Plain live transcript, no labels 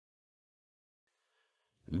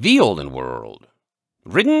The Olden World.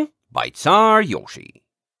 Written by Czar Yoshi.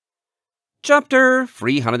 Chapter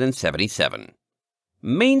 377.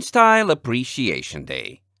 Manestyle Appreciation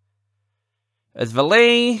Day. As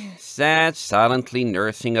Valet sat silently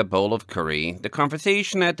nursing a bowl of curry, the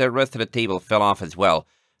conversation at the rest of the table fell off as well,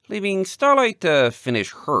 leaving Starlight to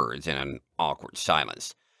finish hers in an awkward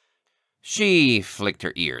silence. She flicked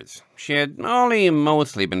her ears. She had only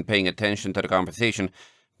mostly been paying attention to the conversation,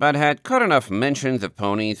 but had caught enough mentions of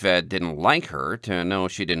ponies that didn't like her to know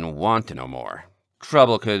she didn't want to know more.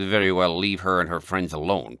 Trouble could very well leave her and her friends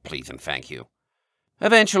alone, please and thank you.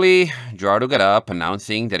 Eventually, Jardo got up,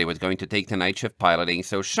 announcing that he was going to take the night shift piloting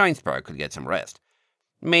so Shinespark could get some rest.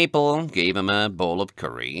 Maple gave him a bowl of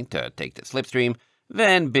curry to take the slipstream,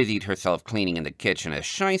 then busied herself cleaning in the kitchen as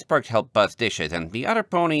Shinespark helped bust dishes and the other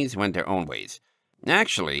ponies went their own ways.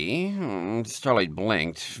 Actually, Starlight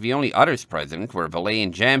blinked. The only others present were Valet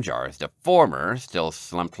and Jamjars, the former still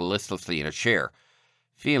slumped listlessly in a chair.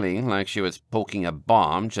 Feeling like she was poking a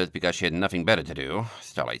bomb just because she had nothing better to do,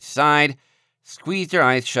 Starlight sighed, squeezed her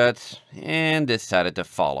eyes shut, and decided to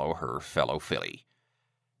follow her fellow filly.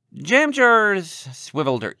 Jamjars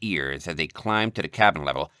swiveled her ears as they climbed to the cabin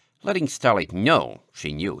level, letting Starlight know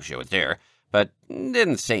she knew she was there, but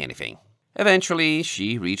didn't say anything. Eventually,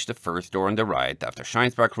 she reached the first door on the right after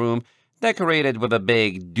Shinespark's room, decorated with a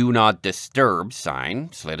big "Do Not Disturb"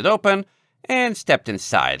 sign, slid it open, and stepped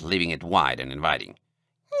inside, leaving it wide and inviting.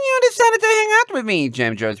 "You decided to hang out with me,"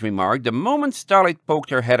 Jamjars remarked the moment Starlight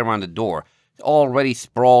poked her head around the door, already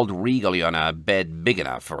sprawled regally on a bed big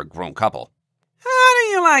enough for a grown couple. "How do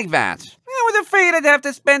you like that? I was afraid I'd have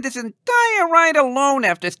to spend this entire ride alone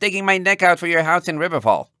after sticking my neck out for your house in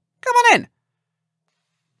Riverfall. Come on in."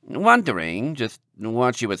 Wondering just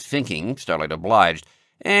what she was thinking, Starlight obliged,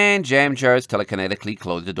 and Jamjars telekinetically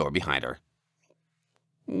closed the door behind her.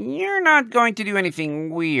 "You're not going to do anything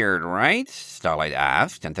weird, right?" Starlight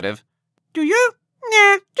asked, tentative. "Do you?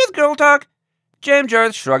 Nah, just girl talk."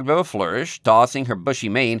 Jamjars shrugged with a flourish, tossing her bushy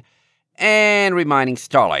mane, and reminding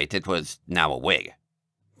Starlight it was now a wig.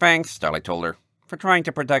 "Thanks," Starlight told her, "for trying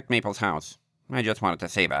to protect Maple's house. I just wanted to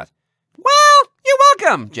say that." "Well, you're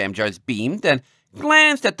welcome," Jamjars beamed, and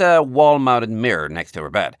glanced at the wall-mounted mirror next to her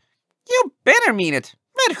bed. "You better mean it.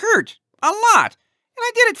 That hurt. A lot. And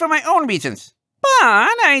I did it for my own reasons. But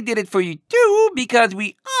I did it for you too because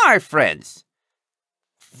we are friends."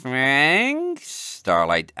 "Thanks?"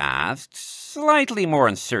 Starlight asked, slightly more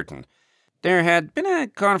uncertain. There had been a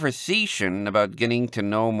conversation about getting to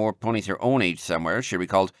know more ponies her own age somewhere, she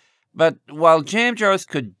recalled, but while Jamjars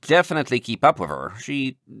could definitely keep up with her,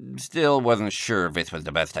 she still wasn't sure if this was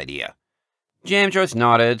the best idea. Jamjars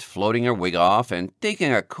nodded, floating her wig off and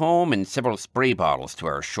taking a comb and several spray bottles to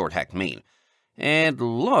her short-hacked mane. It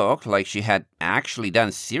looked like she had actually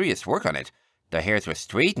done serious work on it. The hairs were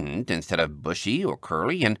straightened instead of bushy or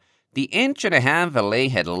curly, and the inch and a half Valet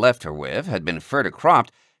had left her with had been further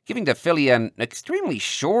cropped, giving the filly an extremely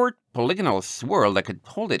short, polygonal swirl that could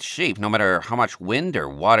hold its shape no matter how much wind or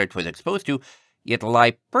water it was exposed to, yet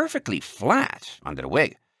lie perfectly flat under the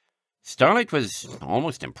wig. Starlight was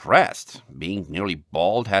almost impressed. Being nearly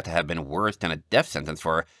bald had to have been worse than a death sentence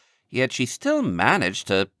for her, yet she still managed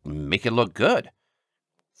to make it look good.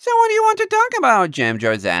 "So what do you want to talk about?"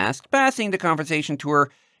 Jamjars asked, passing the conversation to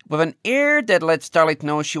her with an air that let Starlight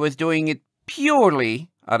know she was doing it purely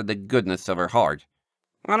out of the goodness of her heart.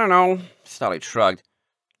 "I don't know," Starlight shrugged.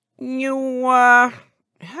 You,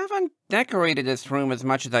 haven't decorated this room as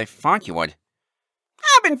much as I thought you would."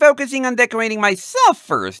 "I've been focusing on decorating myself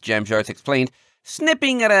first," Jamjars explained,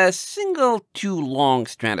 snipping at a single too long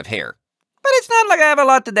strand of hair. "But it's not like I have a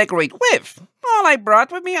lot to decorate with. All I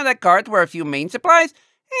brought with me on that cart were a few main supplies,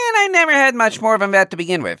 and I never had much more than that to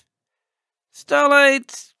begin with."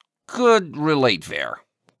 Starlight could relate there.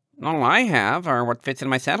 "All I have are what fits in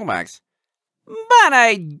my saddlebags." "But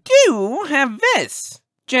I do have this."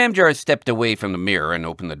 Jamjars stepped away from the mirror and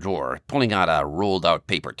opened the drawer, pulling out a rolled-out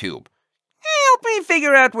paper tube. "Help me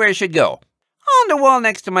figure out where it should go. On the wall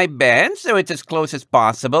next to my bed, so it's as close as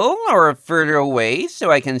possible, or further away, so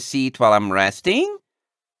I can see it while I'm resting."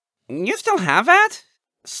 "You still have that?"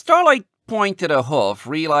 Starlight pointed to the hoof,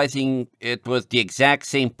 realizing it was the exact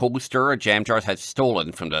same poster Jamjars had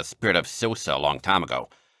stolen from the Spirit of Sosa a long time ago.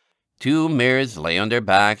 Two mares lay on their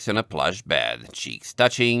backs on a plush bed, cheeks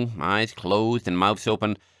touching, eyes closed and mouths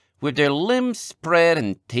open, with their limbs spread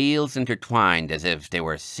and tails intertwined as if they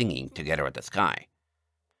were singing together at the sky.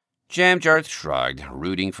 Jamjars shrugged,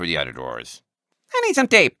 rooting for the other drawers. "I need some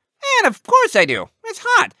tape. And of course I do. It's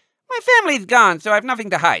hot. My family's gone, so I've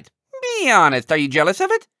nothing to hide. Be honest, are you jealous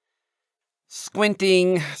of it?"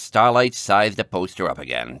 Squinting, Starlight sized the poster up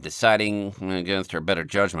again, deciding, against her better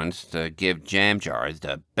judgment, to give Jam Jars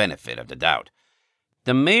the benefit of the doubt.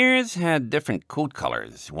 The mares had different coat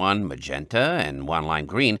colors, one magenta and one lime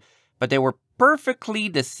green, but they were perfectly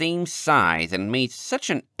the same size and made such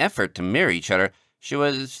an effort to mirror each other, she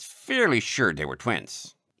was fairly sure they were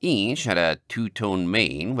twins. Each had a two-tone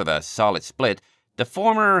mane with a solid split, the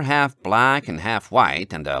former half black and half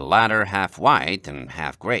white, and the latter half white and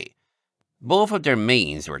half gray. Both of their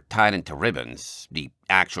manes were tied into ribbons, the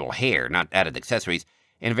actual hair, not added accessories,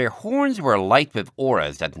 and their horns were light with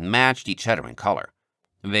auras that matched each other in color.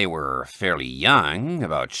 They were fairly young,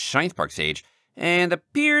 about Shinespark's age, and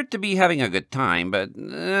appeared to be having a good time, but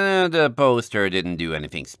the poster didn't do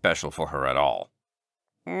anything special for her at all.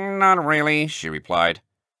 "Not really," she replied.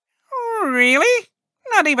 "Really?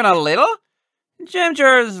 Not even a little?" Jam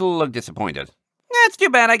Jars looked disappointed. "That's too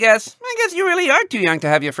bad, I guess. I guess you really are too young to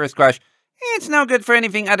have your first crush. It's no good for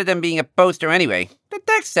anything other than being a poster anyway. The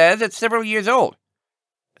text says it's several years old."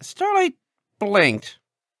 Starlight blinked.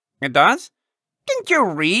 "It does? Didn't you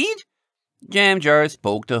read?" Jam Jars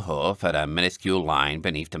poked a hoof at a minuscule line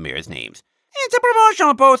beneath the mare's names. "It's a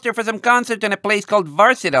promotional poster for some concert in a place called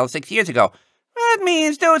Varsidel 6 years ago. That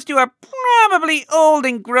means those two are probably old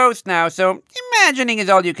and gross now, so imagining is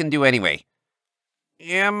all you can do anyway."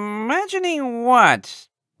 "Imagining what?"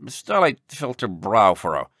 Starlight felt her brow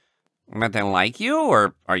furrow. "That they like you,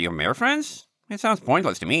 or are you mare friends? It sounds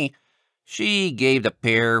pointless to me." She gave the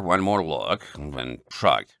pair one more look, and then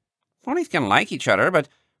shrugged. "Ponies can like each other, but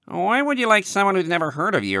why would you like someone who's never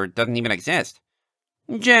heard of you or doesn't even exist?"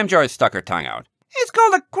 Jam Jars stuck her tongue out. "It's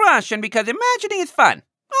called a crush, and because imagining is fun.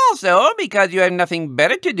 Also, because you have nothing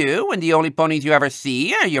better to do when the only ponies you ever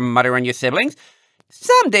see are your mother and your siblings.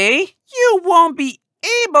 Someday, you won't be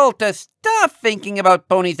able to stop thinking about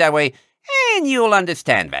ponies that way, and you'll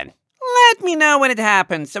understand then. Let me know when it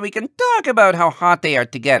happens so we can talk about how hot they are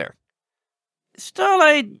together."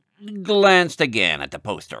 Starlight glanced again at the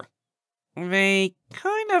poster. "They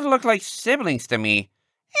kind of look like siblings to me."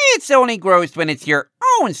 "It's only gross when it's your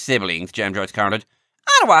own siblings," Jam Jars countered.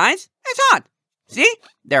 "Otherwise, it's hot. See?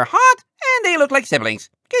 They're hot, and they look like siblings.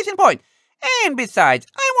 Case in point. And besides,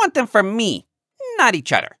 I want them for me, not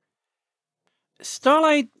each other."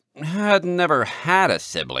 Starlight had never had a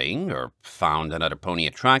sibling, or found another pony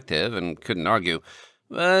attractive, and couldn't argue,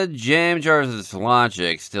 but Jam Jars'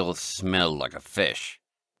 logic still smelled like a fish.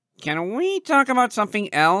 "Can we talk about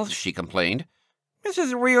something else?" she complained. "This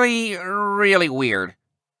is really, really weird."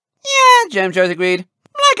 "Yeah," Jam Jars agreed.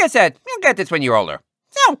 "Like I said, you'll get this when you're older.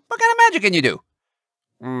 So, what kind of magic can you do?"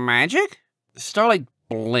 "Magic?" Starlight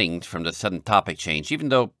blinked from the sudden topic change, even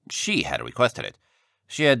though she had requested it.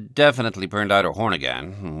 She had definitely burned out her horn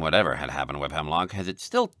again, whatever had happened with Hemlock, as it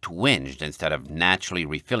still twinged instead of naturally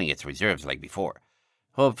refilling its reserves like before.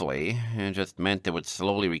 Hopefully, it just meant it would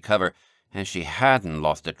slowly recover, and she hadn't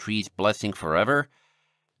lost the tree's blessing forever.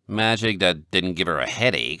 Magic that didn't give her a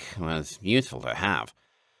headache was useful to have.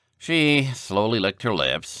 She slowly licked her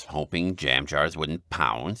lips, hoping Jam Jars wouldn't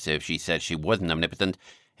pounce if she said she wasn't omnipotent,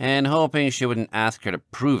 and hoping she wouldn't ask her to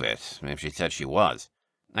prove it if she said she was.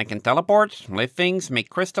 "I can teleport, lift things, make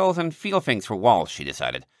crystals, and feel things for walls," she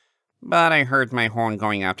decided. "But I hurt my horn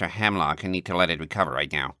going after Hemlock and need to let it recover right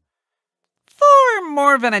now." "For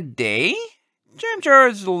more than a day?" Jam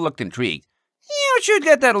Jars looked intrigued. "You should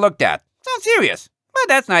get that looked at. Sounds serious, but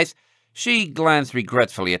that's nice." She glanced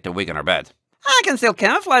regretfully at the wig on her bed. "I can still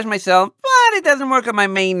camouflage myself, but it doesn't work on my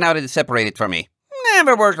mane now that it's separated from me.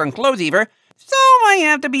 Never worked on clothes either, so I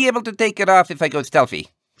have to be able to take it off if I go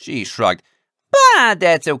stealthy." She shrugged. "But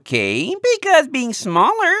that's okay, because being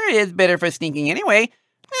smaller is better for sneaking anyway.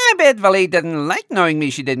 I bet Valet doesn't like knowing me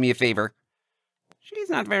she did me a favor." "She's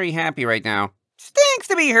not very happy right now." "Stinks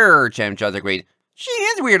to be her," Jam Jars agreed. "She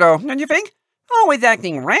is weirdo, don't you think? Always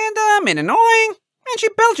acting random and annoying, and she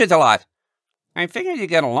belches a lot." "I figured you'd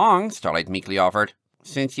get along," Starlight meekly offered,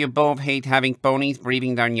 "since you both hate having ponies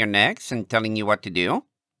breathing down your necks and telling you what to do.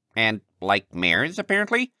 And like mares,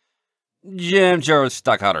 apparently." Jam Jars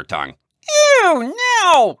stuck out her tongue. "Ew,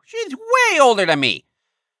 no! She's way older than me!"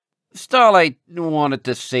 Starlight wanted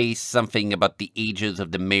to say something about the ages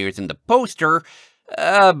of the mares in the poster,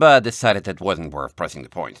 but decided that wasn't worth pressing the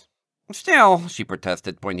point. "Still," she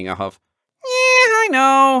protested, pointing a hoof. "Yeah, I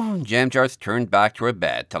know." Jam Jars turned back to her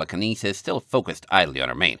bed, telekinesis still focused idly on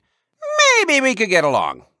her mane. "Maybe we could get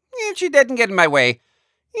along, if she didn't get in my way.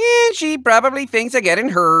 And she probably thinks I get in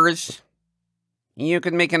hers." "You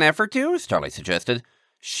could make an effort to," Starlight suggested.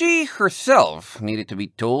 She herself needed to be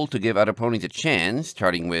told to give other ponies a chance,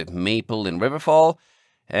 starting with Maple and Riverfall,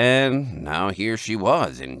 and now here she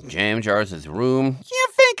was in Jam Jars' room. "You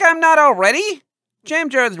think think I'm not already? Jam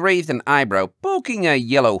Jars raised an eyebrow, poking a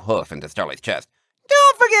yellow hoof into Starlight's chest.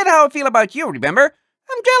 Don't forget how I feel about you, remember?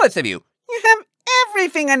 I'm jealous of you. You have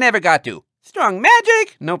everything I never got to. Strong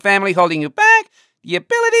magic, no family holding you back, the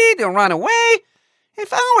ability to run away.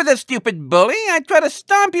 If I were the stupid bully, I'd try to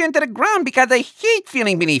stomp you into the ground because I hate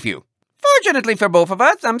feeling beneath you. Fortunately for both of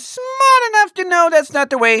us, I'm smart enough to know that's not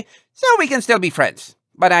the way, so we can still be friends.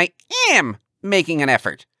 But I am making an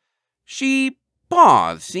effort. She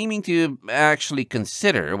paused, seeming to actually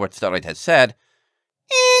consider what Starlight had said.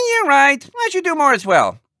 And you're right, I should do more as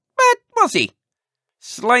well. But we'll see.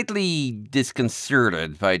 Slightly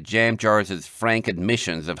disconcerted by Jam Jars' frank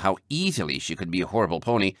admissions of how easily she could be a horrible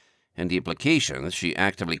pony, and the implications she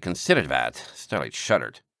actively considered that, Starlight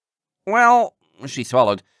shuddered. Well, she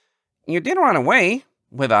swallowed, you did run away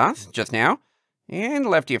with us just now, and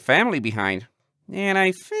left your family behind. And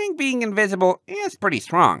I think being invisible is pretty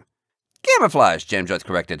strong. Camouflage, Jam Jars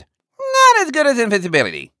corrected. Not as good as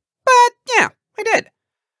invisibility. But yeah, I did.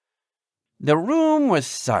 The room was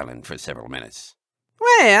silent for several minutes.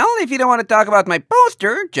 Well, if you don't want to talk about my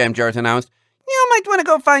poster, Jam Jars announced, you might want to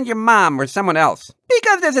go find your mom or someone else.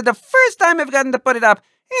 Because this is the first time I've gotten to put it up,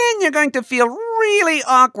 and you're going to feel really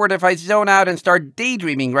awkward if I zone out and start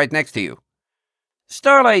daydreaming right next to you.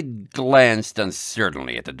 Starlight glanced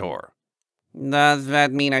uncertainly at the door. Does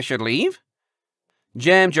that mean I should leave?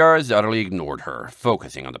 Jam Jars utterly ignored her,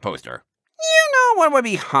 focusing on the poster. You know what would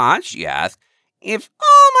be hot, she asked, if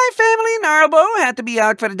all my family in Arlbo had to be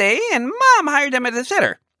out for the day and Mom hired them as a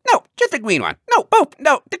sitter. No, just the green one. No, both.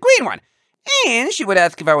 No, the green one. And she would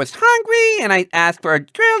ask if I was hungry, and I'd ask for a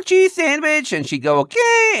grilled cheese sandwich, and she'd go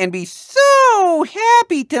okay, and be so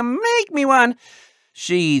happy to make me one.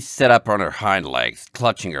 She sat up on her hind legs,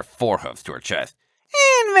 clutching her forehoofs to her chest.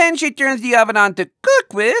 And then she turns the oven on to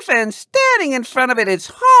cook with, and standing in front of it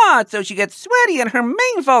is hot, so she gets sweaty and her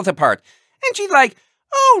mane falls apart. And she's like,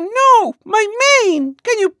 oh no, my mane!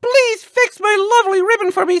 Can you please fix my lovely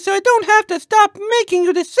ribbon for me so I don't have to stop making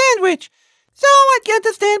you the sandwich? So I'd get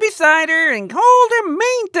to stand beside her and hold her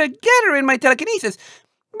mane together in my telekinesis.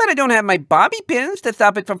 But I don't have my bobby pins to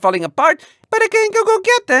stop it from falling apart, but I can't go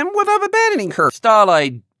get them without abandoning her.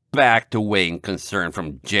 Starlight backed away in concern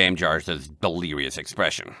from Jam Jars' delirious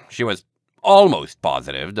expression. She was almost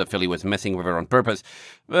positive the filly was messing with her on purpose,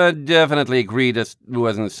 but definitely agreed this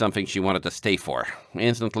wasn't something she wanted to stay for.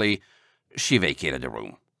 Instantly, she vacated the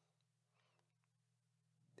room.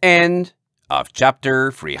 End of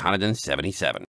chapter 377.